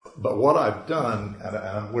But what I've done,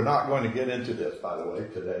 and we're not going to get into this, by the way,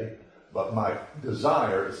 today, but my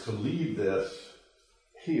desire is to leave this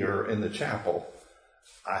here in the chapel.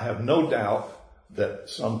 I have no doubt that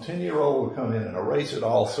some 10-year-old will come in and erase it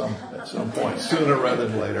all at some point, sooner rather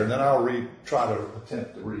than later, and then I'll try to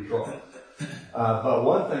attempt to redraw it. But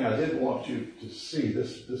one thing I did want you to see,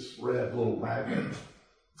 this red little magnet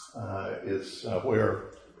is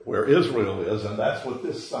where Israel is, and that's what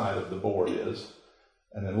this side of the board is,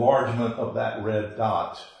 an enlargement of that red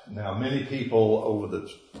dot. Now, many people over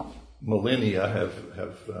the millennia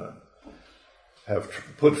have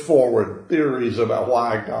put forward theories about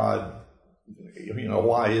why God,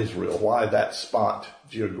 why Israel, why that spot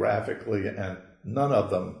geographically, and none of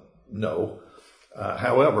them know.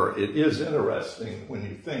 However, it is interesting when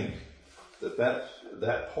you think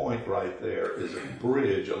that point right there is a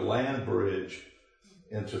bridge, a land bridge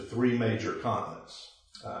into three major continents,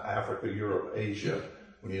 Africa, Europe, Asia.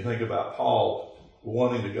 When you think about Paul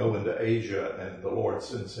wanting to go into Asia and the Lord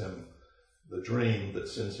sends him the dream that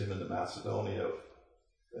sends him into Macedonia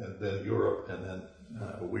and then Europe, and then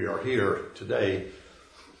we are here today,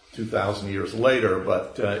 2,000 years later.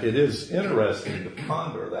 But it is interesting to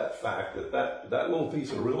ponder that fact that little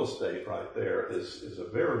piece of real estate right there is a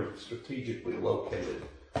very strategically located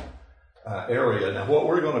area. Now, what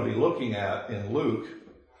we're going to be looking at in Luke,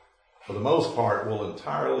 for the most part, will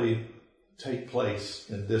entirely take place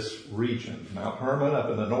in this region. Mount Hermon up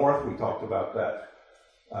in the north, we talked about that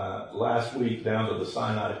last week, down to the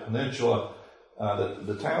Sinai Peninsula.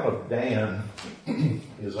 The town of Dan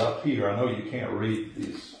is up here. I know you can't read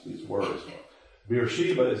these words.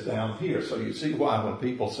 Beersheba is down here. So you see why when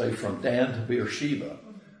people say from Dan to Beersheba,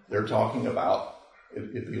 they're talking about,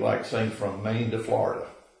 if you like, saying from Maine to Florida.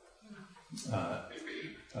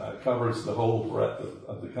 Covers the whole breadth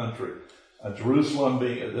of the country. Jerusalem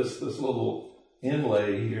being this little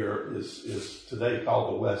inlay here is today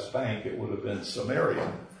called the West Bank. It would have been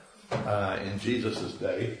Samaria in Jesus'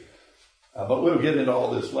 day. But we'll get into all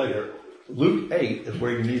this later. Luke 8 is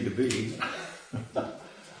where you need to be.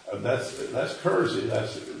 That's Curzy.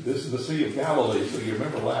 This is the Sea of Galilee. So you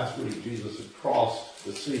remember last week Jesus had crossed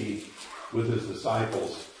the sea with his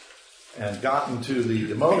disciples and gotten to the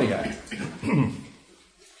demoniac.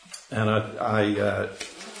 And I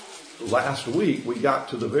last week we got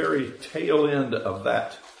to the very tail end of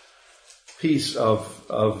that piece of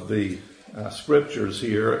the scriptures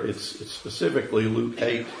here. It's specifically Luke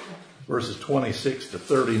 8, verses 26 to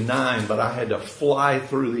 39, but I had to fly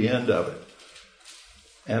through the end of it.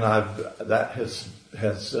 And that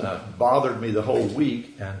has bothered me the whole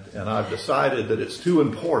week, and I've decided that it's too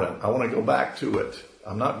important. I want to go back to it.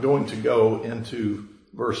 I'm not going to go into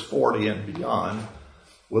verse 40 and beyond.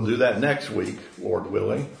 We'll do that next week, Lord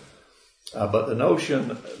willing. But the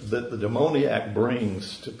notion that the demoniac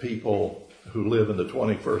brings to people who live in the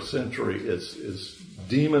 21st century is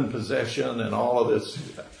demon possession and all of this.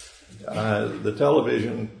 The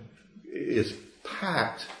television is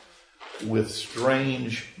packed with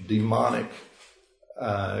strange demonic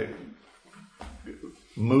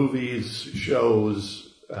movies,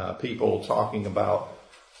 shows, people talking about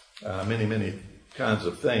many, many kinds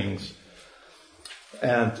of things.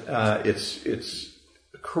 And it's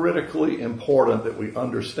critically important that we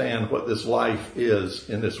understand what this life is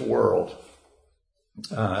in this world,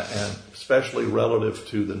 and especially relative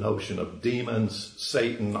to the notion of demons,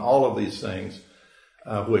 Satan, all of these things,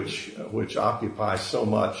 which occupy so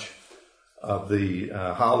much of the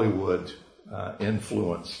Hollywood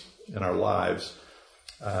influence in our lives.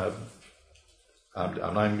 I'm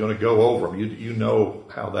not even going to go over them. You know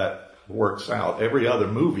how that works out. Every other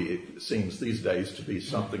movie, it seems these days, to be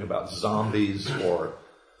something about zombies or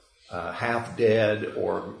half dead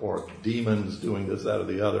or demons doing this, that, or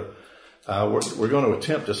the other. We're going to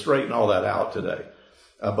attempt to straighten all that out today.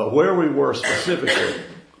 But where we were specifically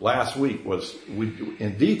last week was,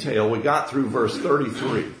 in detail, we got through verse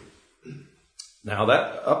 33. Now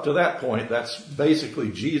that, up to that point, that's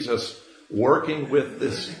basically Jesus working with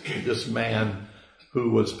this man who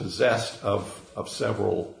was possessed of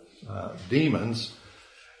several demons,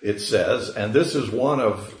 it says, and this is one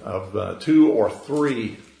of 2 or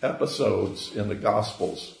 3 episodes in the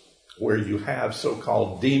Gospels where you have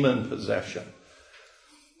so-called demon possession.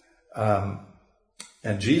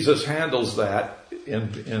 And Jesus handles that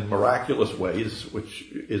in miraculous ways, which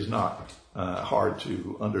is not hard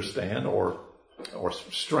to understand or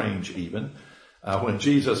strange even. When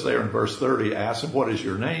Jesus there in verse 30 asked him, "What is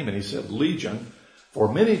your name?" and he said, "Legion,"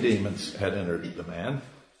 for many demons had entered the man.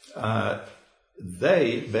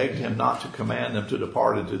 They begged him not to command them to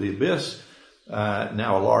depart into the abyss.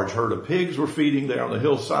 Now a large herd of pigs were feeding there on the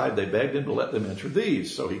hillside. They begged him to let them enter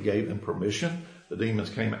these. So he gave them permission. The demons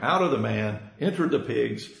came out of the man, entered the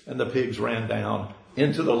pigs, and the pigs ran down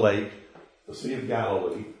into the lake, the Sea of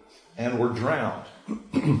Galilee, and were drowned.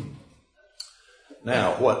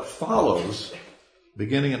 Now, what follows,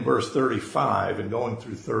 beginning in verse 35 and going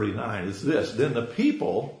through 39, is this. Then the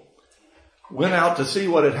people went out to see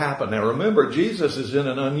what had happened. Now remember, Jesus is in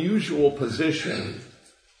an unusual position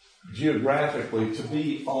geographically. To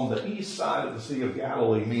be on the east side of the Sea of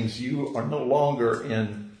Galilee means you are no longer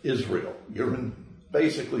in Israel. You're in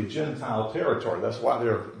basically Gentile territory. That's why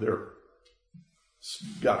they're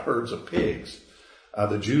got herds of pigs.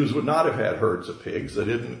 The Jews would not have had herds of pigs.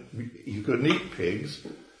 You couldn't eat pigs.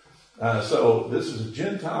 So this is a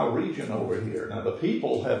Gentile region over here. Now the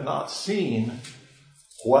people have not seen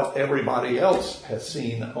what everybody else has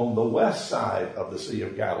seen on the west side of the Sea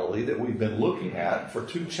of Galilee that we've been looking at for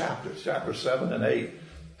 2 chapters. Chapter 7 and 8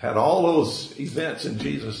 had all those events in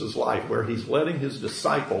Jesus' life where he's letting his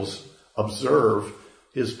disciples observe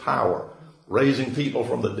his power, raising people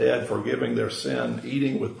from the dead, forgiving their sin,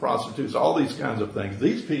 eating with prostitutes, all these kinds of things.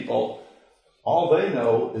 These people, all they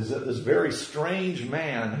know is that this very strange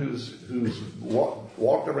man who's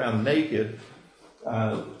walked around naked,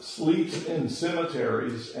 sleeps in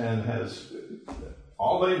cemeteries, and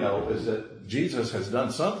all they know is that Jesus has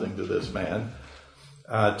done something to this man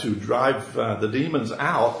to drive the demons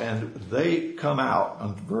out, and they come out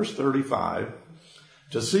on verse 35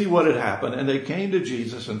 to see what had happened, and they came to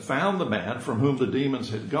Jesus and found the man from whom the demons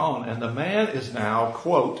had gone, and the man is now,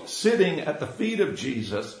 quote, sitting at the feet of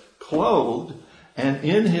Jesus, clothed and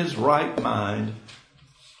in his right mind,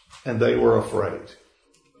 and they were afraid.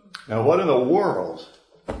 Now, what in the world?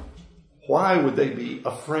 Why would they be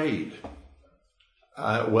afraid?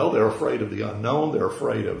 Well, they're afraid of the unknown. They're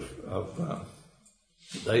afraid of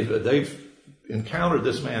they've encountered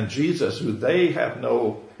this man, Jesus, who they have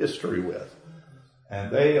no history with. And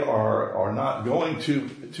they are not going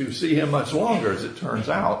to see him much longer, as it turns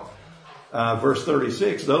out. Verse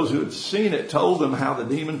 36, those who had seen it told them how the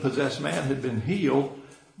demon-possessed man had been healed.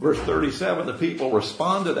 Verse 37, the people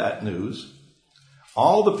respond to that news.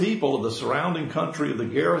 All the people of the surrounding country of the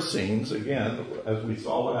Gerasenes, again, as we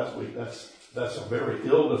saw last week, that's a very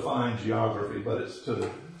ill-defined geography, but it's to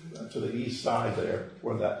the east side there,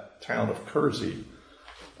 where that town of Kurzi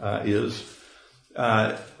is,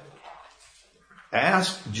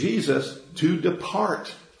 asked Jesus to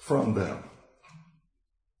depart from them,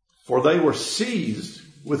 for they were seized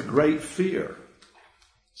with great fear.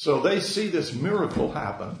 So they see this miracle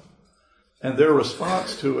happen, and their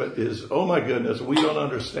response to it is, oh my goodness, we don't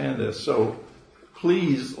understand this, so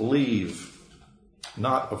please leave.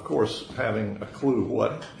 Not, of course, having a clue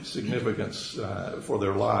what significance for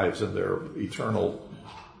their lives and their eternal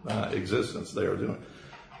existence they are doing.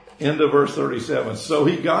 End of verse 37. So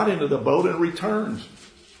he got into the boat and returned.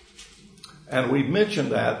 And we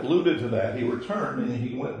mentioned that, alluded to that. He returned and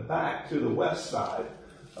he went back to the west side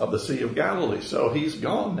of the Sea of Galilee. So he's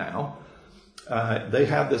gone now. They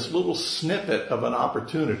have this little snippet of an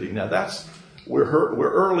opportunity. Now we're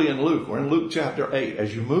early in Luke. We're in Luke chapter 8.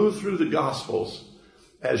 As you move through the Gospels,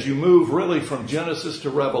 as you move really from Genesis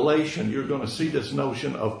to Revelation, you're going to see this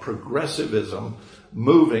notion of progressivism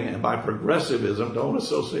moving. And by progressivism, don't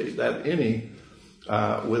associate that any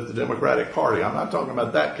with the Democratic Party. I'm not talking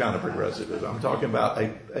about that kind of progressivism. I'm talking about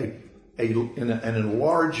an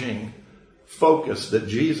enlarging focus that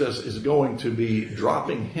Jesus is going to be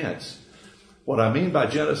dropping hints. What I mean by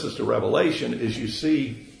Genesis to Revelation is you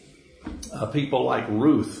see people like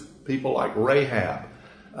Ruth, people like Rahab,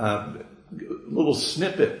 little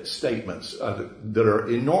snippet statements that are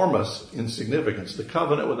enormous in significance. The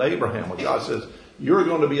covenant with Abraham, where God says, you're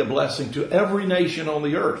going to be a blessing to every nation on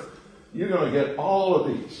the earth. You're going to get all of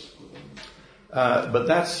these. But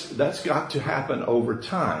that's got to happen over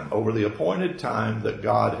time, over the appointed time that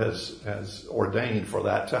God has ordained for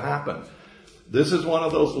that to happen. This is one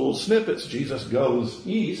of those little snippets. Jesus goes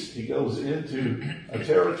east. He goes into a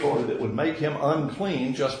territory that would make him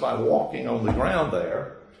unclean just by walking on the ground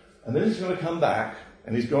there. And then he's going to come back,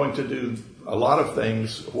 and he's going to do a lot of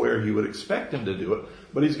things where you would expect him to do it.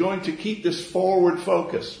 But he's going to keep this forward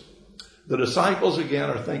focus. The disciples, again,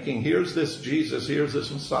 are thinking, here's this Jesus, here's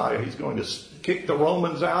this Messiah. He's going to kick the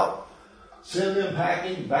Romans out, send them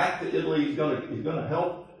packing back to Italy. He's going to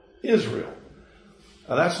help Israel.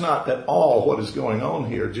 Now, that's not at all what is going on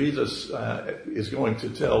here. Jesus is going to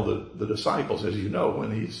tell the disciples, as you know,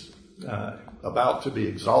 when he's about to be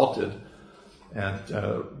exalted and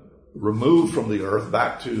removed from the earth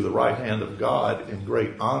back to the right hand of God in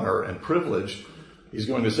great honor and privilege, He's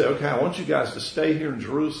going to say, okay, I want you guys to stay here in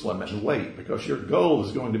Jerusalem and wait, because your goal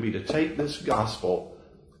is going to be to take this gospel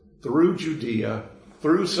through Judea,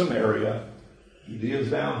 through Samaria. Judea's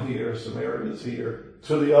down here, Samaria's here,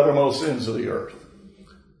 to the uttermost ends of the earth.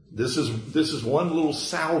 This is one little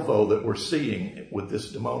salvo that we're seeing with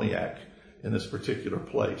this demoniac in this particular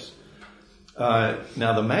place. Now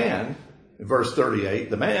the man, in verse 38,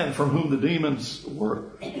 the man from whom the demons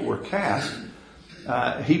were cast,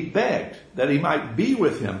 he begged that he might be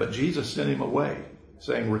with him, but Jesus sent him away,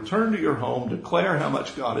 saying, return to your home, declare how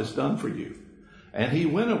much God has done for you. And he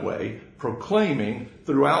went away, proclaiming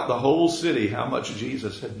throughout the whole city how much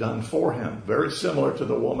Jesus had done for him. Very similar to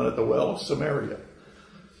the woman at the well of Samaria.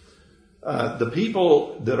 The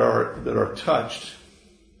people that are touched,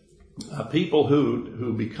 people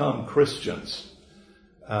who become Christians,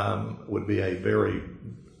 would be a very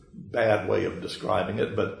bad way of describing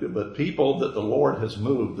it, but people that the Lord has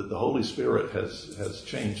moved, that the Holy Spirit has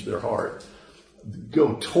changed their heart,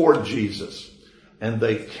 go toward Jesus, and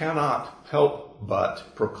they cannot help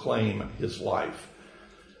but proclaim his life.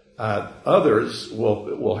 Others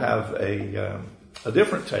will have a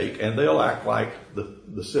different take, and they'll act like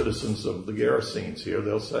the citizens of the Gerasenes here.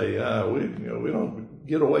 They'll say, we don't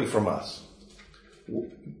get away from us.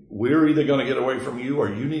 We're either going to get away from you, or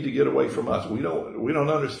you need to get away from us. We don't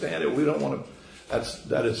understand it. We don't want to.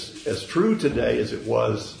 That is as true today as it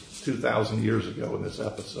was 2,000 years ago in this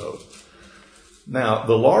episode. Now,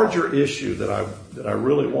 the larger issue that I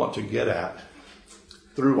really want to get at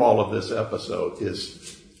through all of this episode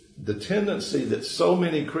is the tendency that so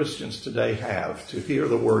many Christians today have to hear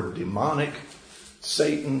the word demonic,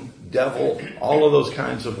 Satan, devil, all of those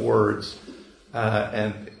kinds of words,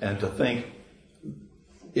 and to think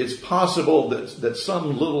it's possible that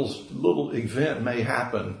some little event may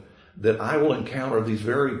happen that I will encounter these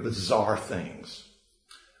very bizarre things,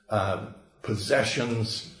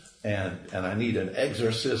 possessions, and I need an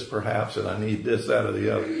exorcist perhaps, and I need this, that, or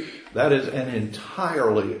the other. That is an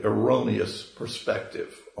entirely erroneous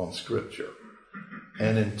perspective on Scripture.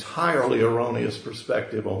 An entirely erroneous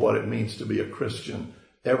perspective on what it means to be a Christian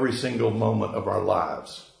every single moment of our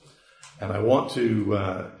lives. And I want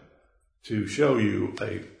to show you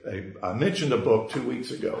I mentioned a book 2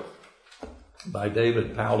 weeks ago by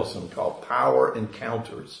David Powlison called Power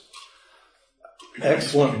Encounters.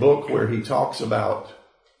 Excellent book where he talks about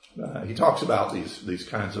these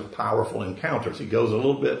kinds of powerful encounters. He goes a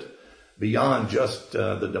little bit beyond just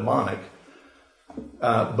the demonic.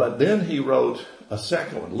 But then he wrote a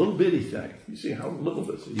second one, a little bitty thing. You see how little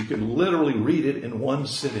this is? You can literally read it in one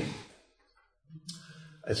sitting.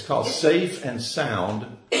 It's called Safe and Sound,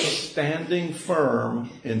 Standing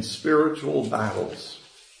Firm in Spiritual Battles.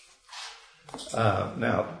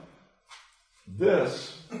 Now,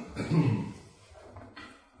 this is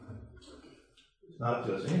not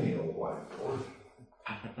just any old whiteboard.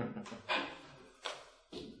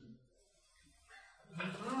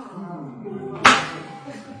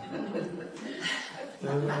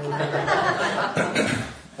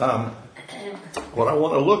 What I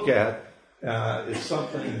want to look at is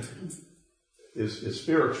something is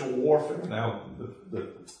spiritual warfare. Now, the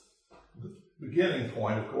beginning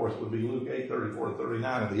point, of course, would be Luke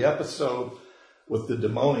 8:34-39, and the episode with the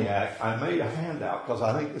demoniac. I made a handout because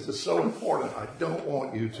I think this is so important. I don't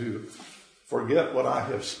want you to forget what I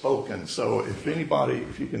have spoken. So if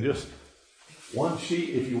you can just one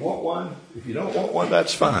sheet, if you want one. If you don't want one,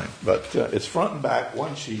 that's fine. But it's front and back,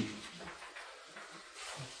 one sheet.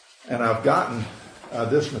 And I've gotten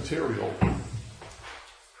this material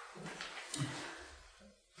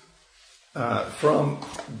from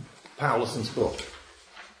Powlison's book.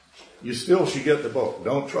 You still should get the book.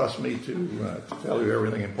 Don't trust me to tell you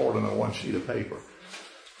everything important on one sheet of paper.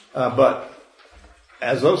 But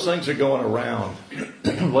as those things are going around,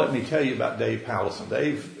 let me tell you about Dave Powlison.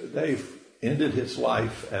 Dave ended his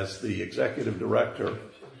life as the executive director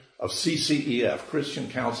of CCEF, Christian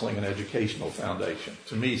Counseling and Educational Foundation.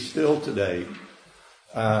 To me, still today,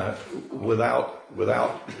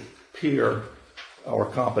 without peer or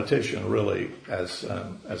competition, really, as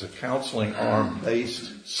a counseling arm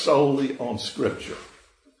based solely on Scripture.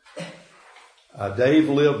 Dave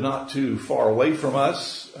lived not too far away from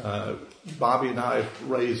us. Bobby and I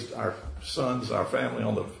raised our sons, our family,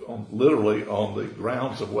 literally on the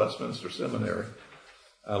grounds of Westminster Seminary,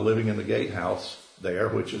 living in the gatehouse there,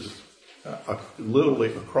 which is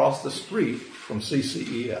literally across the street from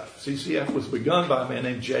CCEF. CCEF was begun by a man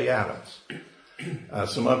named Jay Adams.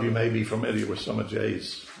 Some of you may be familiar with some of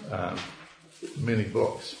Jay's many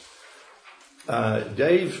books.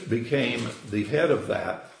 Dave became the head of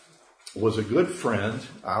that, was a good friend.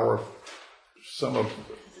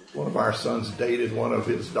 one of our sons dated one of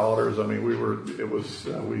his daughters. I mean, it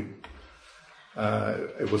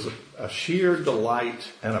was a sheer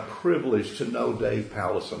delight and a privilege to know Dave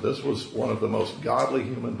Powlison. This was one of the most godly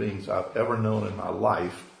human beings I've ever known in my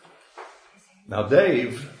life. Now,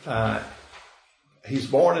 Dave, he's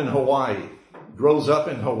born in Hawaii, grows up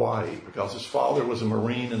in Hawaii because his father was a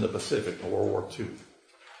Marine in the Pacific in World War II.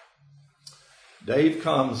 Dave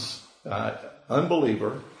comes,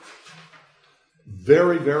 unbeliever,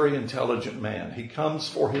 very, very intelligent man. He comes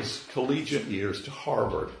for his collegiate years to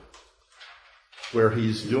Harvard, where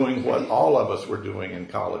he's doing what all of us were doing in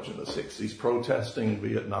college in the 60s, protesting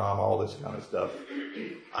Vietnam, all this kind of stuff.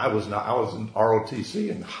 I was in ROTC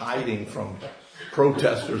and hiding from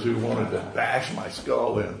protesters who wanted to bash my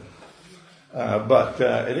skull in. But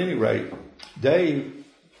at any rate, Dave,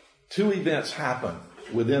 two events happen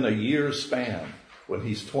within a year's span when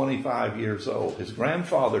he's 25 years old. His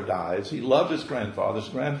grandfather dies. He loved his grandfather. His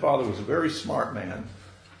grandfather was a very smart man.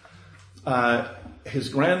 His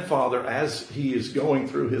grandfather, as he is going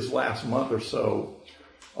through his last month or so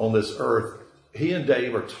on this earth, he and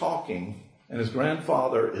Dave are talking, and his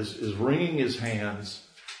grandfather is wringing his hands,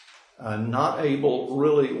 not able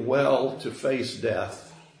really well to face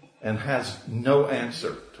death, and has no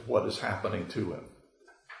answer to what is happening to him.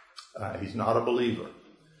 He's not a believer.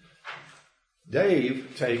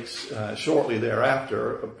 Dave takes, shortly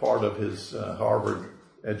thereafter, a part of his Harvard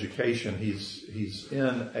education. He's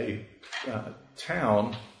in a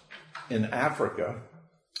town in Africa,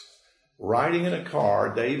 riding in a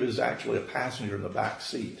car. Dave is actually a passenger in the back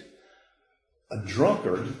seat. A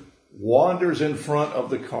drunkard wanders in front of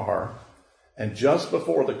the car, and just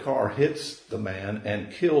before the car hits the man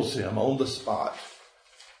and kills him on the spot,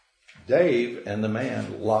 Dave and the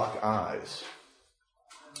man lock eyes.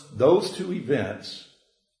 Those two events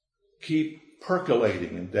keep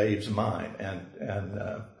percolating in Dave's mind, and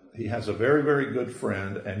he has a very, very good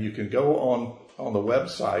friend, and you can go on the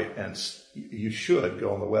website, and you should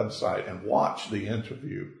go on the website and watch the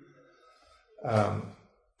interview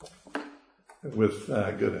with,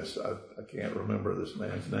 goodness, I can't remember this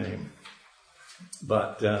man's name,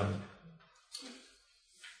 but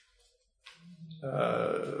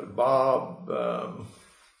Bob,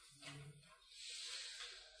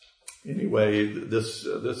 anyway, this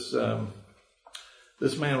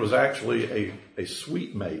man was actually a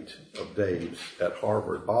suite mate of Dave's at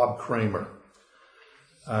Harvard, Bob Kramer.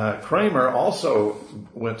 Kramer also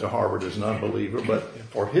went to Harvard as an unbeliever, but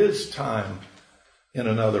for his time in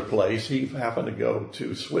another place, he happened to go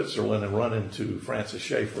to Switzerland and run into Francis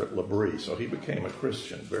Schaeffer at L'Abri. So he became a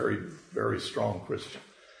Christian, very, very strong Christian.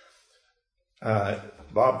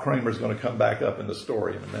 Bob Kramer is going to come back up in the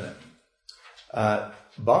story in a minute.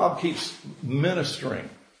 Bob keeps ministering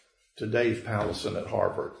to Dave Powlison at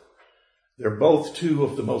Harvard. They're both two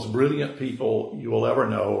of the most brilliant people you will ever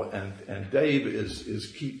know, and Dave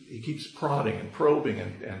he keeps prodding and probing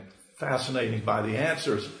and fascinating by the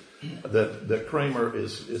answers that Kramer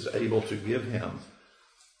is able to give him.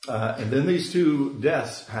 And then these two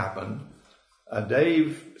deaths happen.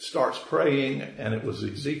 Dave starts praying, and it was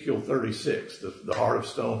Ezekiel 36, the heart of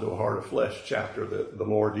stone to a heart of flesh chapter that the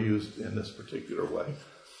Lord used in this particular way.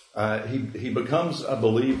 He becomes a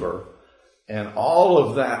believer, and all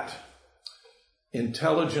of that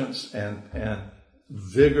intelligence and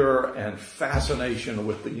vigor and fascination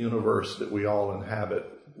with the universe that we all inhabit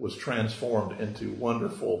was transformed into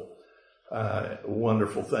wonderful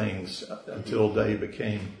things until Dave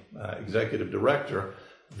became executive director.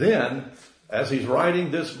 Then, as he's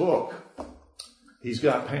writing this book, he's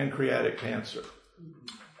got pancreatic cancer.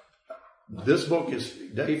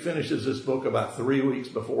 Dave finishes this book about 3 weeks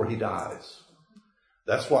before he dies.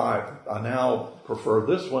 That's why I now prefer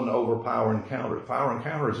this one over Power Encounters. Power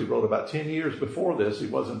Encounters he wrote about 10 years before this. He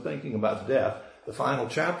wasn't thinking about death. The final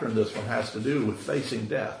chapter in this one has to do with facing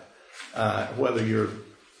death. Whether you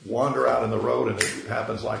wander out in the road and it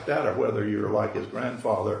happens like that, or whether you're like his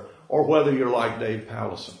grandfather, or whether you're like Dave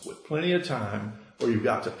Powlison, with plenty of time where you've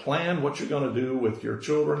got to plan what you're going to do with your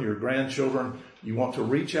children, your grandchildren. You want to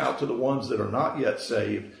reach out to the ones that are not yet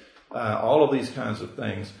saved, all of these kinds of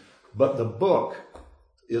things. But the book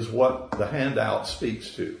is what the handout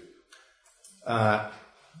speaks to. I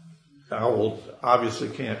will obviously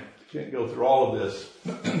can't go through all of this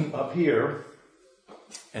up here,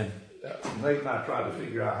 and Nate and I tried to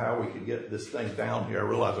figure out how we could get this thing down here. I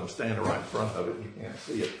realize I'm standing right in front of it and you can't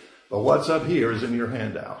see it. But what's up here is in your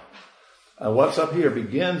handout. What's up here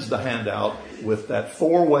begins the handout with that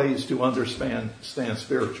 4 ways to understand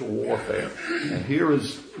spiritual warfare. And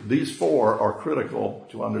these 4 are critical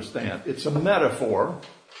to understand. It's a metaphor,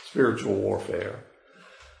 spiritual warfare.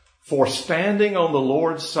 for standing on the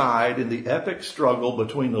Lord's side in the epic struggle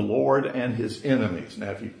between the Lord and his enemies.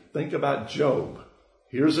 Now, if you think about Job,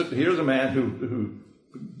 here's a man who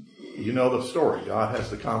you know the story. God has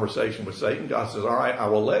the conversation with Satan. God says, all right, I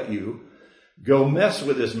will let you go mess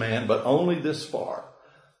with this man, but only this far.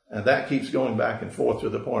 And that keeps going back and forth to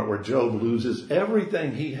the point where Job loses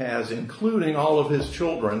everything he has, including all of his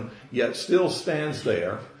children, yet still stands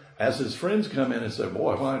there as his friends come in and say,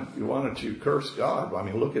 boy, why don't you curse God? I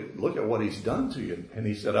mean, look at what he's done to you. And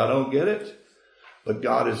he said, I don't get it, but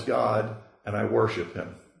God is God and I worship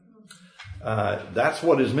him. That's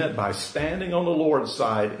what is meant by standing on the Lord's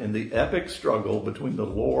side in the epic struggle between the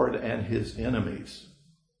Lord and his enemies.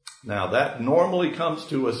 Now, that normally comes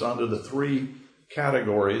to us under the three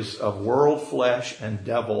categories of world, flesh, and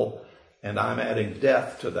devil, and I'm adding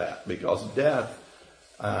death to that because death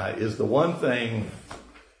is the one thing.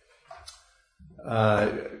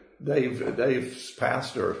 Dave's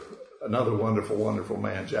pastor, another wonderful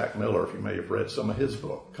man, Jack Miller, if you may have read some of his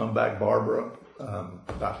book, Come Back Barbara,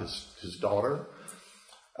 about his daughter.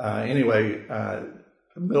 Anyway,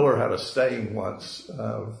 Miller had a saying once,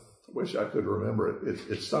 wish I could remember it.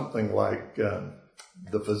 It's something like,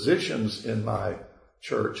 the physicians in my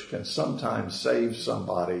church can sometimes save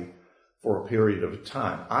somebody for a period of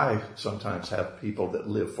time. I sometimes have people that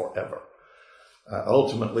live forever.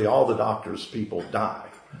 Ultimately, all the doctors' people die,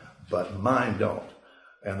 but mine don't.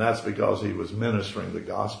 And that's because he was ministering the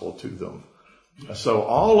gospel to them. So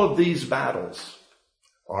all of these battles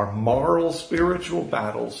are moral, spiritual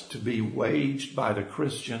battles to be waged by the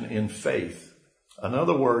Christian in faith. In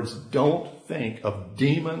other words, don't think of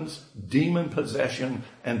demons, demon possession,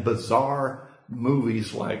 and bizarre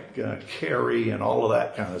movies like Carrie and all of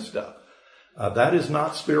that kind of stuff. That is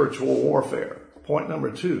not spiritual warfare. Point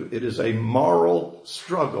number 2, it is a moral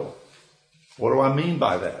struggle. What do I mean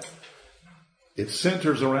by that? It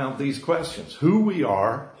centers around these questions: who we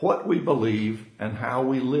are, what we believe, and how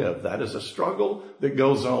we live. That is a struggle that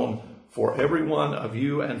goes on for every one of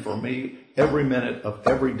you and for me every minute of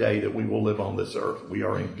every day that we will live on this earth. We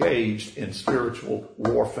are engaged in spiritual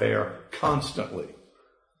warfare constantly.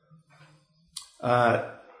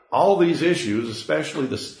 All these issues, especially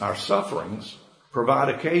our sufferings, provide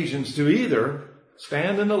occasions to either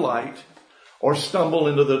stand in the light or stumble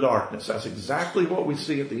into the darkness. That's exactly what we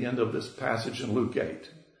see at the end of this passage in Luke 8.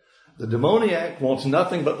 The demoniac wants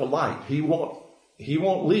nothing but the light. He won't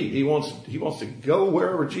leave. He wants to go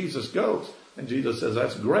wherever Jesus goes. And Jesus says,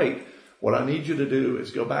 that's great. What I need you to do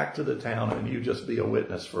is go back to the town and you just be a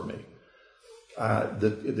witness for me.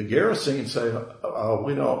 The Gerasenes say,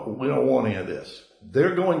 we don't want any of this.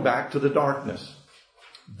 They're going back to the darkness.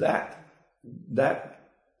 That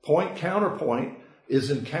counterpoint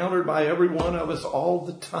is encountered by every one of us all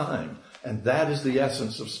the time. And that is the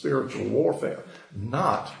essence of spiritual warfare.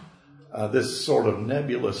 Not this sort of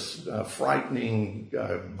nebulous, frightening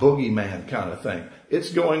boogeyman kind of thing.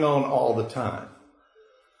 It's going on all the time.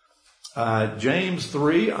 James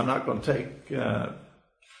 3, I'm not going to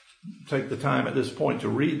take the time at this point to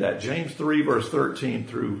read that. James 3 verse 13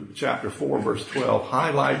 through chapter 4 verse 12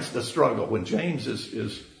 highlights the struggle when James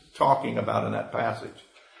is talking about in that passage.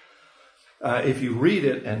 If you read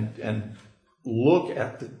it and look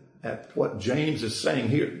at what James is saying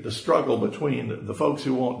here, the struggle between the folks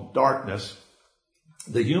who want darkness,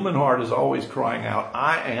 the human heart is always crying out,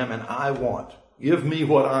 I am and I want. Give me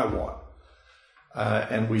what I want.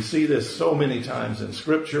 And we see this so many times in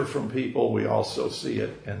Scripture from people. We also see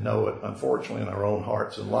it and know it, unfortunately, in our own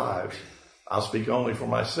hearts and lives. I'll speak only for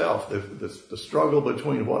myself. The struggle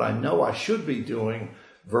between what I know I should be doing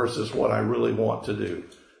versus what I really want to do.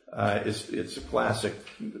 It's a classic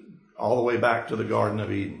all the way back to the Garden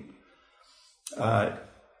of Eden.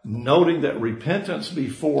 Noting that repentance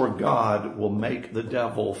before God will make the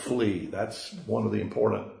devil flee. That's one of the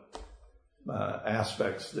important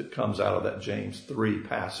aspects that comes out of that James 3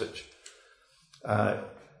 passage.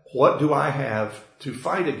 What do I have to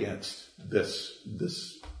fight against this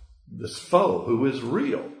foe who is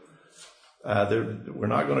real? We're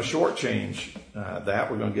not going to shortchange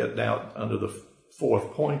that. We're going to get down under the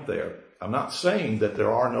fourth point there. I'm not saying that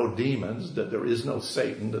there are no demons, that there is no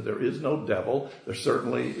Satan, that there is no devil. There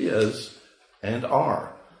certainly is and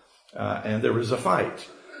are. And there is a fight.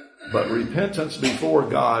 But repentance before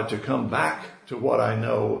God to come back to what I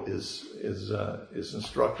know is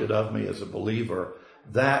instructed of me as a believer,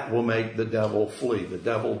 that will make the devil flee. The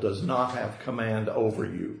devil does not have command over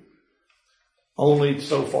you. Only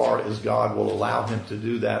so far as God will allow him to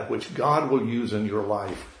do that, which God will use in your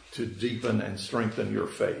life to deepen and strengthen your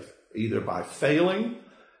faith, either by failing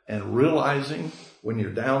and realizing when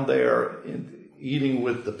you're down there eating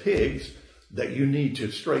with the pigs that you need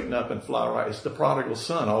to straighten up and fly right. It's the prodigal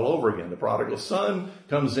son all over again. The prodigal son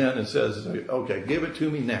comes in and says, okay, give it to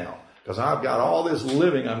me now, because I've got all this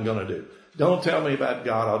living I'm going to do. Don't tell me about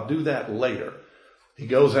God. I'll do that later. He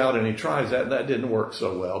goes out and he tries that, and that didn't work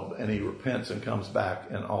so well, and he repents and comes back,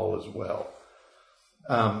 and all is well.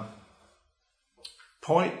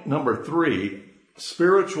 Point number 3,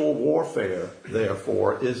 spiritual warfare,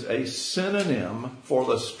 therefore, is a synonym for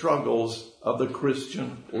the struggles of the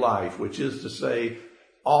Christian life, which is to say,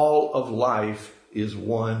 all of life is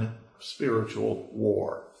one spiritual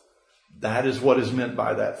war. That is what is meant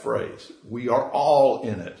by that phrase. We are all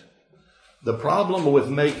in it. The problem with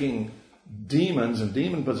making demons and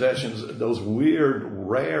demon possessions, those weird,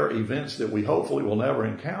 rare events that we hopefully will never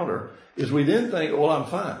encounter, is we then think, well, I'm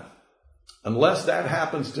fine. Unless that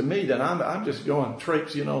happens to me, then I'm just going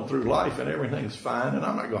traipsing through life and everything's fine, and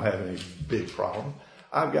I'm not going to have any big problem.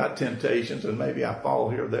 I've got temptations and maybe I fall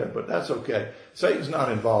here or there, but that's okay. Satan's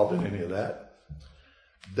not involved in any of that.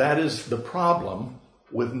 That is the problem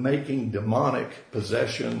with making demonic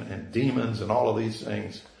possession and demons and all of these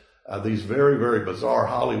things, these very, very bizarre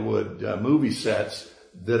Hollywood movie sets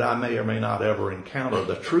that I may or may not ever encounter.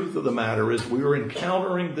 The truth of the matter is we are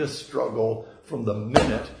encountering this struggle from the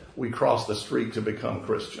minute we cross the street to become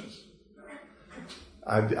Christians.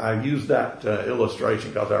 I use that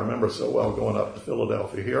illustration because I remember so well going up to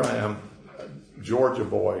Philadelphia. Here I am, a Georgia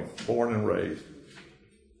boy, born and raised,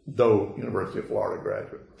 though University of Florida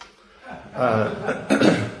graduate.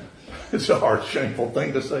 It's a hard, shameful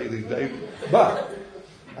thing to say these days. But,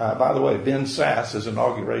 by the way, Ben Sasse is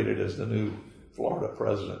inaugurated as the new Florida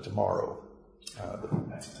president tomorrow,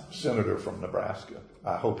 the senator from Nebraska.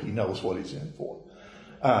 I hope he knows what he's in for.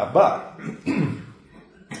 But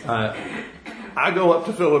I go up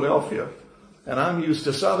to Philadelphia, and I'm used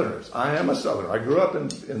to Southerners. I am a Southerner. I grew up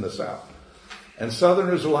in the South. And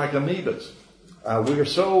Southerners are like amoebas. We are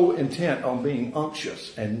so intent on being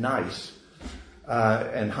unctuous and nice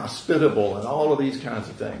and hospitable and all of these kinds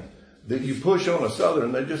of things that you push on a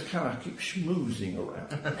Southern, they just kind of keep schmoozing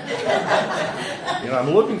around. I'm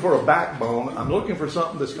looking for a backbone. I'm looking for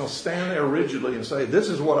something that's going to stand there rigidly and say, this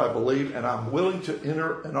is what I believe, and I'm willing to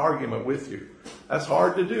enter an argument with you. That's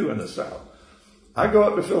hard to do in the South. I go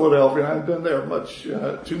up to Philadelphia, and I've been there much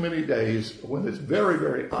too many days when it's very,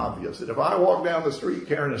 very obvious that if I walk down the street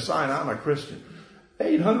carrying a sign, I'm a Christian,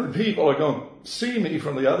 800 people are going to see me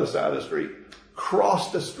from the other side of the street,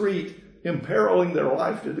 cross the street, imperiling their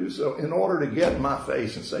life to do so in order to get in my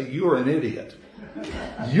face and say, you're an idiot.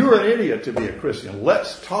 You're an idiot to be a Christian.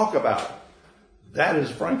 Let's talk about it. That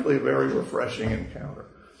is frankly a very refreshing encounter.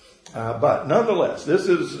 But nonetheless, this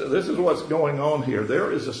is what's going on here.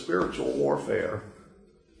 There is a spiritual warfare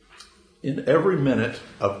in every minute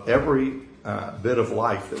of every bit of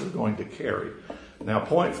life that we're going to carry. Now,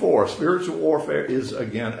 point 4, spiritual warfare is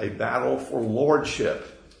again a battle for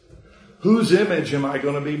lordship. Whose image am I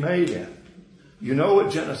going to be made in? You know,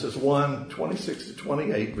 at Genesis 1, 26 to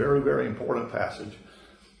 28, very, very important passage,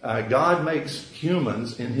 God makes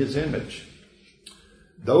humans in his image.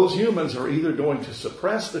 Those humans are either going to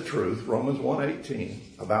suppress the truth, Romans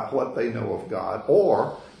 1:18, about what they know of God,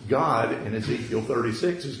 or God, in Ezekiel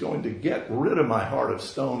 36, is going to get rid of my heart of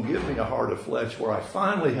stone, give me a heart of flesh, where I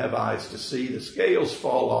finally have eyes to see, the scales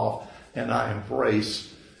fall off, and I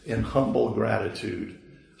embrace in humble gratitude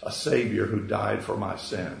a Savior who died for my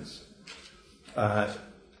sins.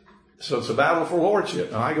 So it's a battle for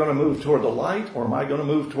lordship. Am I going to move toward the light, or am I going to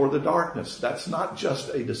move toward the darkness? That's not just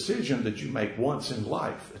a decision that you make once in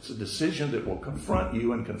life. It's a decision that will confront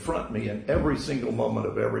you and confront me in every single moment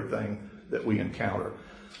of everything that we encounter.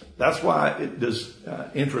 That's why it does,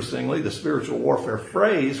 interestingly, the spiritual warfare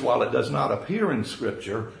phrase, while it does not appear in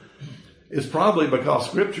Scripture, is probably because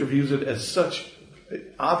Scripture views it as such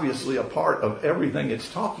obviously a part of everything it's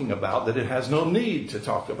talking about that it has no need to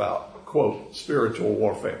talk about, quote, spiritual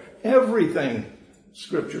warfare. Everything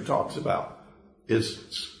Scripture talks about is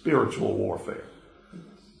spiritual warfare.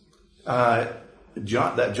 That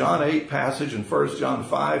John 8 passage and 1 John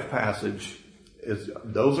 5 passage,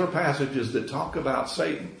 those are passages that talk about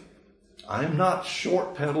Satan. I am not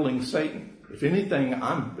short peddling Satan. If anything,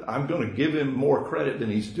 I'm going to give him more credit than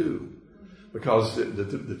he's due. Because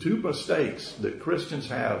the two mistakes that Christians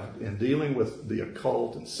have in dealing with the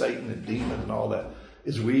occult and Satan and demons and all that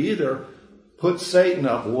is we either put Satan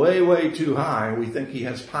up way, way too high and we think he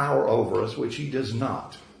has power over us, which he does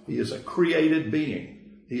not. He is a created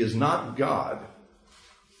being. He is not God.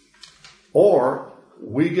 Or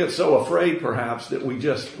we get so afraid perhaps that we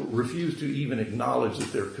just refuse to even acknowledge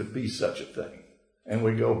that there could be such a thing. And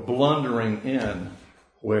we go blundering in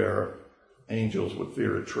where angels would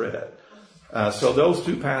fear to tread. So those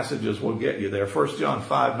two passages will get you there. 1 John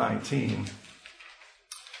 5:19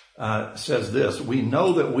 says this, "We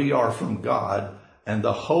know that we are from God, and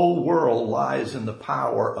the whole world lies in the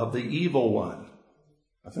power of the evil one."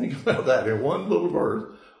 I think about that in one little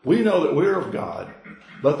verse. We know that we're of God,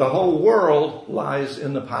 but the whole world lies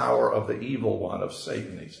in the power of the evil one, of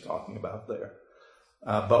Satan he's talking about there.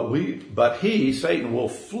 But he, Satan, will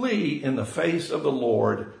flee in the face of the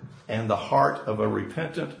Lord and the heart of a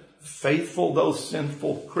repentant, faithful though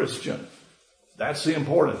sinful Christian. That's the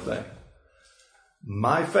important thing.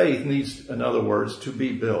 My faith needs, in other words, to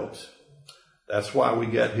be built. That's why we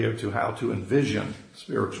get here to how to envision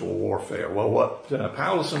spiritual warfare. Well, what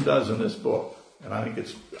Powlison does in this book, and I think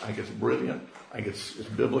it's brilliant, I think it's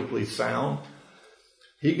biblically sound.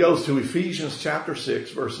 He goes to Ephesians chapter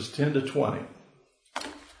 6, verses 10 to 20.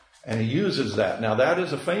 And he uses that. Now, that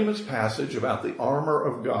is a famous passage about the armor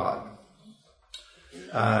of God.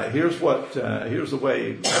 Here's the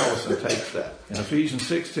way Powlison takes that. In Ephesians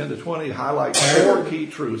 6, 10 to 20, he highlights 4 key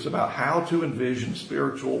truths about how to envision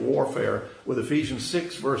spiritual warfare, with Ephesians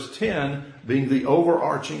 6, verse 10 being the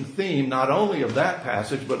overarching theme, not only of that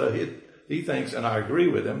passage, but he thinks, and I agree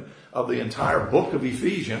with him, of the entire book of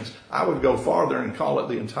Ephesians. I would go farther and call it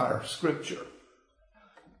the entire scripture.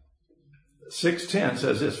 6:10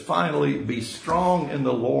 says this, "Finally, be strong in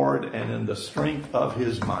the Lord and in the strength of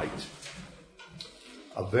his might."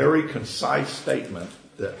 A very concise statement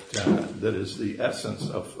that is the essence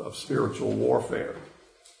of spiritual warfare.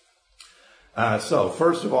 So,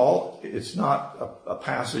 first of all, it's not a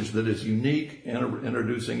passage that is unique in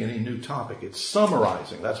introducing any new topic. It's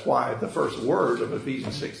summarizing. That's why the first word of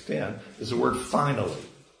Ephesians 6:10 is the word "finally."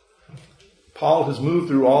 Paul has moved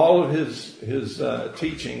through all of his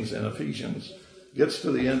teachings in Ephesians, gets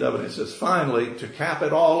to the end of it, and it says, finally, to cap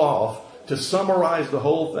it all off, to summarize the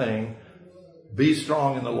whole thing, be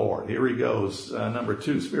strong in the Lord. Here he goes. Number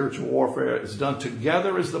 2, spiritual warfare is done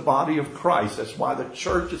together as the body of Christ. That's why the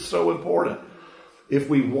church is so important. If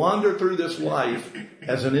we wander through this life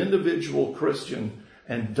as an individual Christian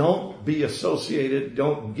and don't get associated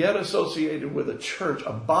with a church,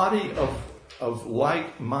 a body of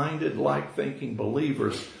like-minded, like-thinking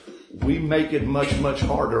believers, we make it much, much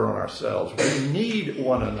harder on ourselves. We need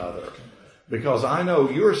one another. Because I know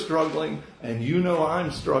you're struggling, and you know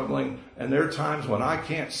I'm struggling, and there are times when I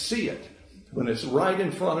can't see it, when it's right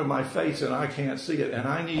in front of my face and I can't see it, and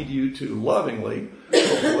I need you to lovingly,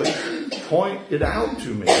 hopefully, point it out to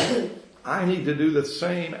me. I need to do the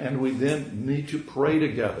same, and we then need to pray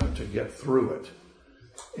together to get through it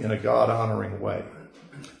in a God-honoring way.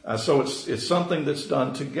 So it's something that's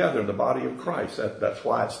done together in the body of Christ. That's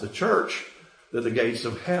why it's the church that the gates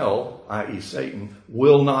of hell, i.e. Satan,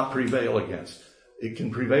 will not prevail against. It can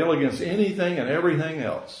prevail against anything and everything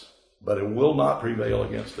else, but it will not prevail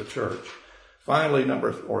against the church. Finally,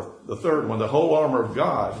 the third one, the whole armor of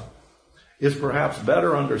God is perhaps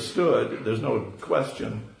better understood. There's no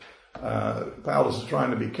question. Paulus is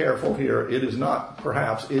trying to be careful here. It is not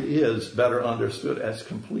perhaps, it is better understood as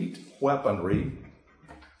complete weaponry.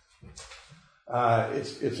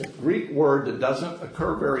 It's a Greek word that doesn't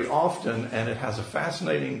occur very often, and it has a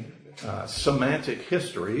fascinating semantic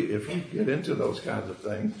history if you get into those kinds of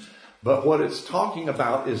things. But what it's talking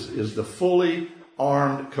about is the fully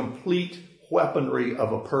armed, complete weaponry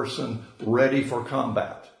of a person ready for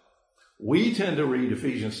combat. We tend to read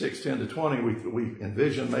Ephesians 6:10 to 20. We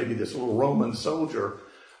envision maybe this little Roman soldier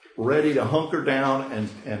ready to hunker down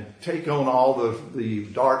and take on all the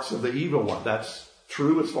darts of the evil one. That's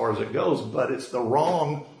true as far as it goes, but it's the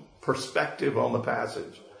wrong perspective on the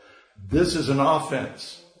passage. This is an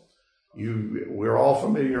offense. We're all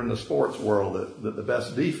familiar in the sports world that the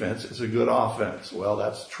best defense is a good offense. Well,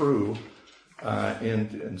 that's true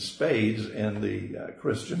in spades in the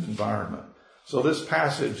Christian environment. So this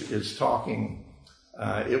passage is talking,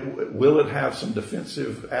 will it have some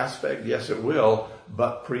defensive aspect? Yes, it will,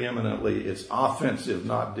 but preeminently it's offensive,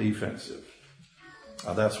 not defensive.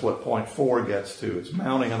 That's what point 4 gets to. It's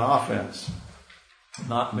mounting an offense,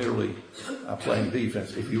 not merely playing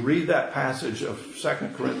defense. If you read that passage of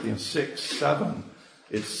 2 Corinthians 6:7,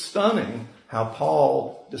 it's stunning how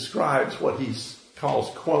Paul describes what he calls,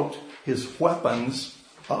 quote, his weapons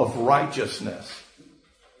of righteousness.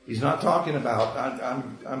 He's not talking about,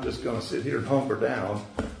 I'm just going to sit here and hunker down.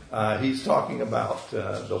 He's talking about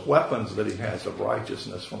the weapons that he has of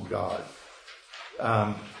righteousness from God.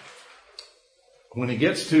 When he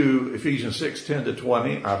gets to Ephesians 6:10 to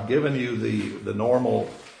 20, I've given you the normal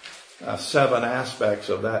 7 aspects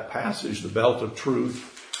of that passage: the belt of truth,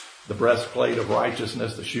 the breastplate of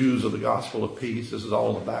righteousness, the shoes of the gospel of peace. This is all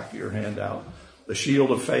in the back of your handout. the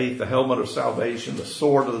shield of faith, the helmet of salvation, the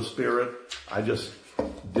sword of the Spirit. I just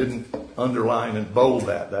didn't underline and bold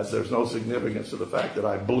that. There's no significance to the fact that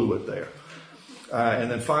I blew it there.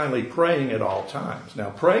 And then finally, praying at all times. Now,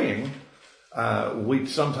 praying, we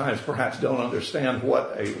sometimes perhaps don't understand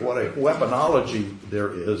what a weaponology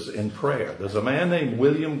there is in prayer. There's a man named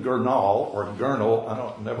William Gurnall, or Gurnall,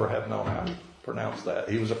 I never have known how to pronounce that.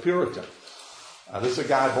 He was a Puritan. This is a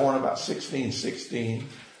guy born about 1616.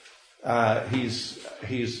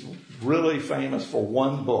 He's really famous for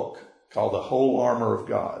one book called The Whole Armor of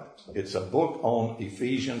God. It's a book on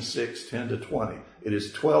Ephesians 6:10-20. It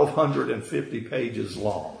is 1,250 pages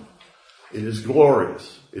long. It is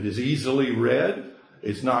glorious. It is easily read.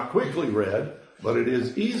 It's not quickly read, but it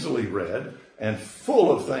is easily read and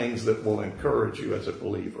full of things that will encourage you as a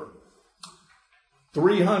believer.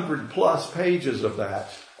 300 plus pages of that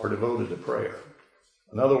are devoted to prayer.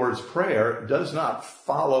 In other words, prayer does not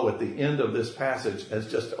follow at the end of this passage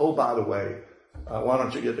as just, oh, by the way, why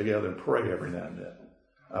don't you get together and pray every now and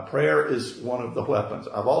then? Prayer is one of the weapons.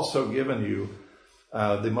 I've also given you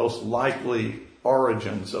the most likely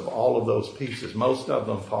origins of all of those pieces. Most of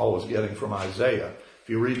them Paul was getting from Isaiah. If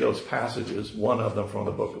you read those passages, one of them from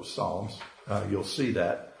the book of Psalms, you'll see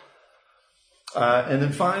that. And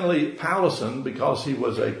then finally, Powlison, because he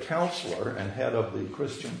was a counselor and head of the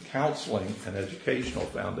Christian Counseling and Educational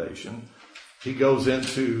Foundation, he goes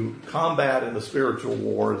into combat in the spiritual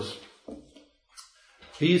wars.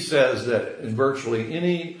 He says that in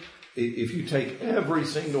virtually if you take every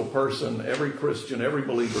single person, every Christian, every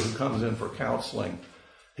believer who comes in for counseling,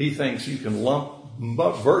 he thinks you can lump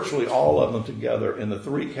virtually all of them together in the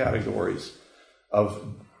three categories of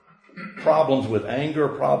problems with anger,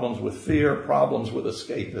 problems with fear, problems with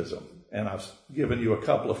escapism. And I've given you a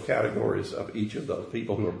couple of categories of each of those.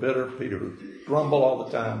 People who are bitter, people who grumble all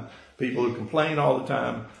the time, people who complain all the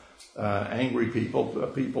time, angry people,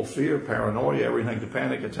 people fear, paranoia, everything to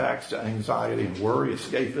panic attacks, to anxiety and worry.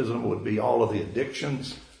 Escapism would be all of the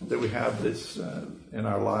addictions that we have this in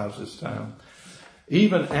our lives this time.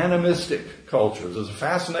 Even animistic cultures. There's a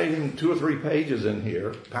fascinating 2 or 3 pages in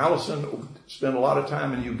here. Powlison spent a lot of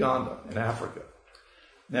time in Uganda, in Africa.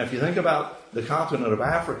 Now, if you think about the continent of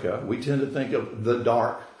Africa, we tend to think of the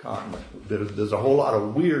dark continent. There's a whole lot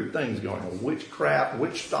of weird things going on. Witchcraft,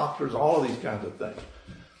 witch doctors, all of these kinds of things.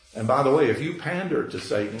 And by the way, if you pander to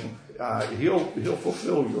Satan, he'll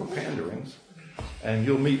fulfill your panderings, and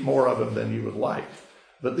you'll meet more of him than you would like.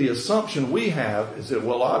 But the assumption we have is that,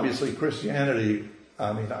 well, obviously Christianity,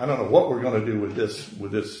 I don't know what we're going to do with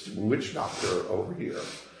this witch doctor over here,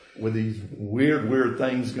 with these weird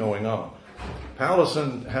things going on.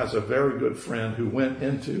 Powlison has a very good friend who went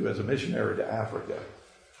into, as a missionary to Africa,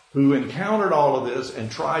 who encountered all of this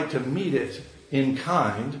and tried to meet it in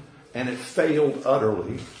kind, and it failed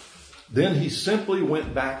utterly. Then he simply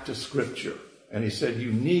went back to Scripture, and he said,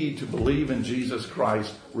 you need to believe in Jesus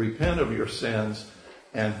Christ, repent of your sins,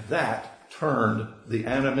 and that turned the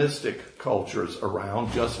animistic cultures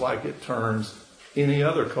around, just like it turns any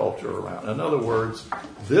other culture around. In other words,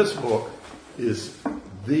 this book is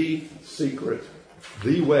the secret,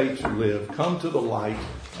 the way to live. Come to the light,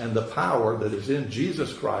 and the power that is in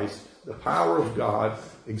Jesus Christ, the power of God,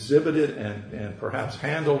 exhibited and perhaps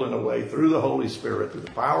handled in a way through the Holy Spirit, through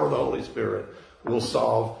the power of the Holy Spirit, will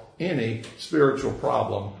solve any spiritual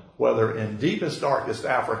problem, whether in deepest, darkest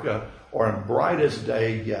Africa or in brightest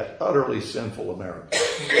day, yet utterly sinful America.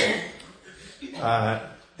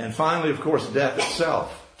 And finally, of course, death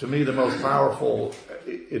itself. To me, the most powerful,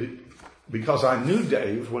 because I knew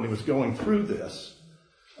Dave when he was going through this,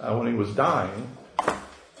 when he was dying,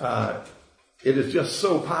 it is just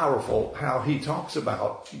so powerful how he talks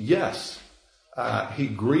about, yes, he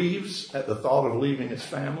grieves at the thought of leaving his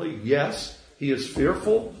family. Yes, he is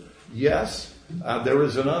fearful. Yes, there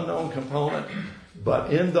is an unknown component.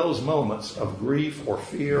 But in those moments of grief or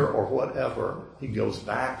fear or whatever, he goes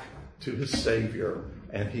back to his Savior,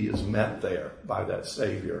 and he is met there by that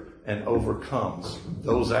Savior and overcomes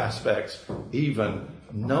those aspects, even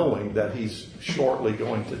knowing that he's shortly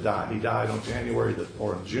going to die. He died on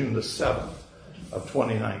June the 7th of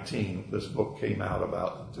 2019. This book came out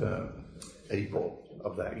about April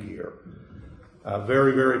of that year.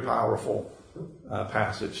 Very, very powerful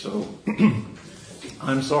passage. So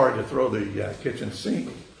I'm sorry to throw the kitchen sink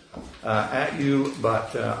at you,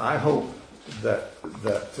 but I hope that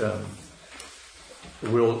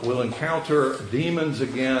we'll encounter demons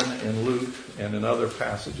again in Luke and in other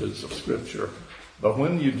passages of Scripture. But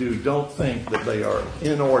when you do, don't think that they are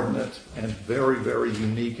inordinate and very, very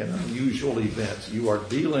unique and unusual events. You are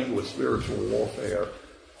dealing with spiritual warfare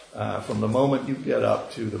from the moment you get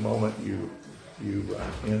up to the moment you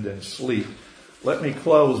end in sleep. Let me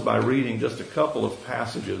close by reading just a couple of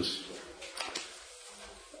passages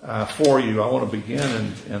for you. I want to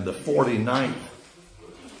begin in the 49th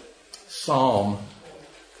Psalm.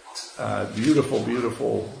 Beautiful,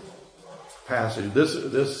 beautiful passage.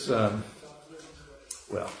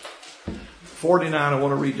 49, I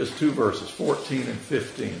want to read just two verses, 14 and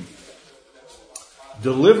 15.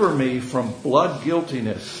 Deliver me from blood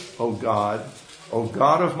guiltiness, O God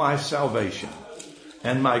of my salvation,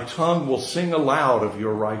 and my tongue will sing aloud of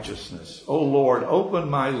your righteousness. O Lord, open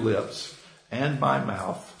my lips and my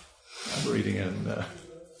mouth. I'm reading in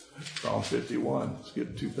Psalm 51.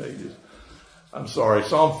 Skip 2 pages. I'm sorry.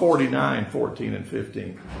 Psalm 49, 14 and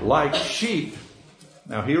 15. Like sheep.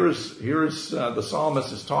 Now here's the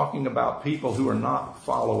psalmist is talking about people who are not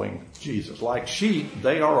following Jesus. Like sheep,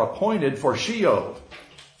 they are appointed for Sheol,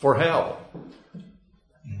 for hell.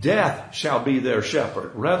 Death shall be their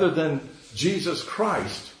shepherd, rather than Jesus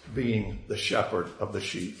Christ being the shepherd of the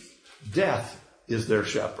sheep. Death is their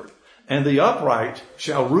shepherd. And the upright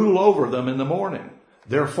shall rule over them in the morning.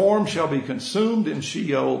 Their form shall be consumed in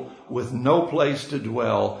Sheol with no place to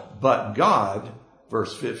dwell. But God,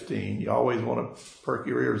 verse 15, you always want to perk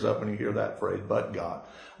your ears up when you hear that phrase, but God.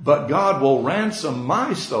 But God will ransom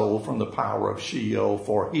my soul from the power of Sheol,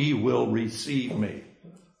 for he will receive me.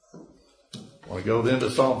 I want to go then to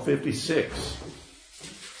Psalm 56.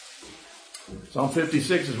 Psalm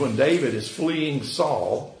 56 is when David is fleeing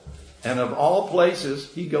Saul. And of all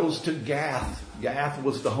places, he goes to Gath. Gath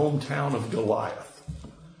was the hometown of Goliath.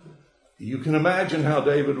 You can imagine how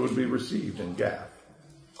David would be received in Gath.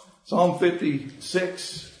 Psalm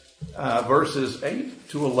 56, verses 8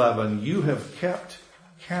 to 11. You have kept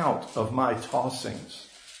count of my tossings.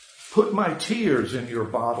 Put my tears in your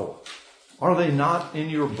bottle. Are they not in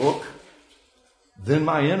your book? Then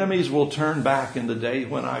my enemies will turn back in the day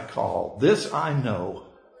when I call. This I know,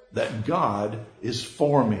 that God is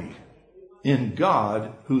for me. In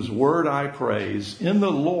God, whose word I praise. In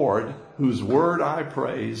the Lord, whose word I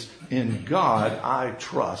praise. In God I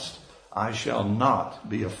trust. I shall not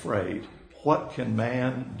be afraid. What can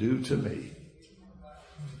man do to me?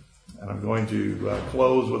 And I'm going to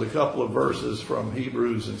close with a couple of verses from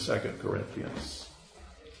Hebrews and 2 Corinthians.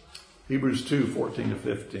 Hebrews 2, 14 to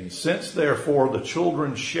 15. Since therefore the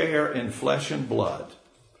children share in flesh and blood,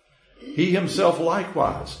 he himself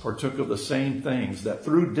likewise partook of the same things, that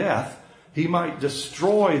through death he might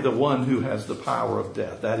destroy the one who has the power of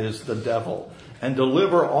death, that is, the devil, and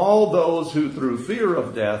deliver all those who through fear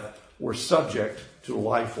of death were subject to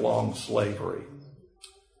lifelong slavery.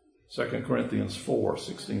 2 Corinthians 4,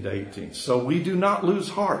 16 to 18. So we do not lose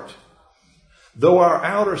heart. Though our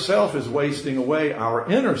outer self is wasting away, our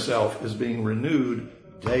inner self is being renewed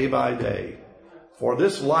day by day. For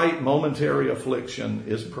this light momentary affliction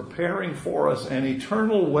is preparing for us an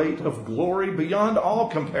eternal weight of glory beyond all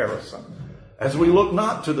comparison, as we look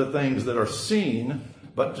not to the things that are seen,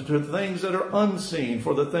 but to the things that are unseen.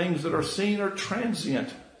 For the things that are seen are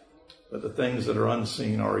transient, but the things that are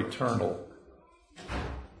unseen are eternal.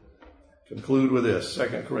 Conclude with this,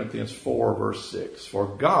 2 Corinthians 4, verse 6.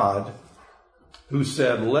 For God, who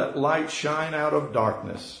said, let light shine out of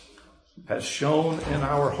darkness, has shone in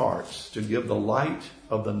our hearts to give the light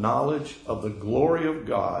of the knowledge of the glory of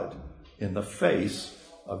God in the face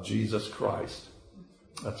of Jesus Christ.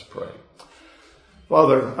 Let's pray.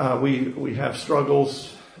 Father, we have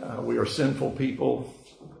struggles. We are sinful people.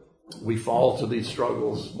 We fall to these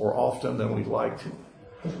struggles more often than we'd like to.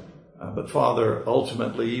 But Father,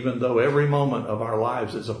 ultimately, even though every moment of our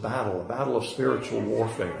lives is a battle of spiritual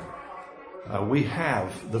warfare, we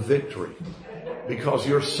have the victory because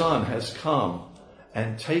your Son has come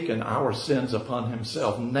and taken our sins upon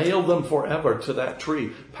himself, nailed them forever to that tree,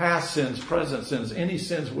 past sins, present sins, any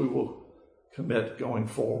sins we will commit going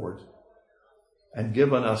forward, and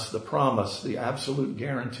given us the promise, the absolute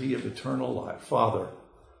guarantee of eternal life. Father,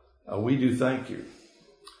 we do thank you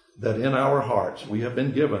that in our hearts we have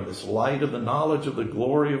been given this light of the knowledge of the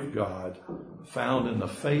glory of God found in the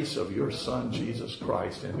face of your Son, Jesus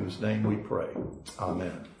Christ, in whose name we pray.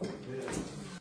 Amen.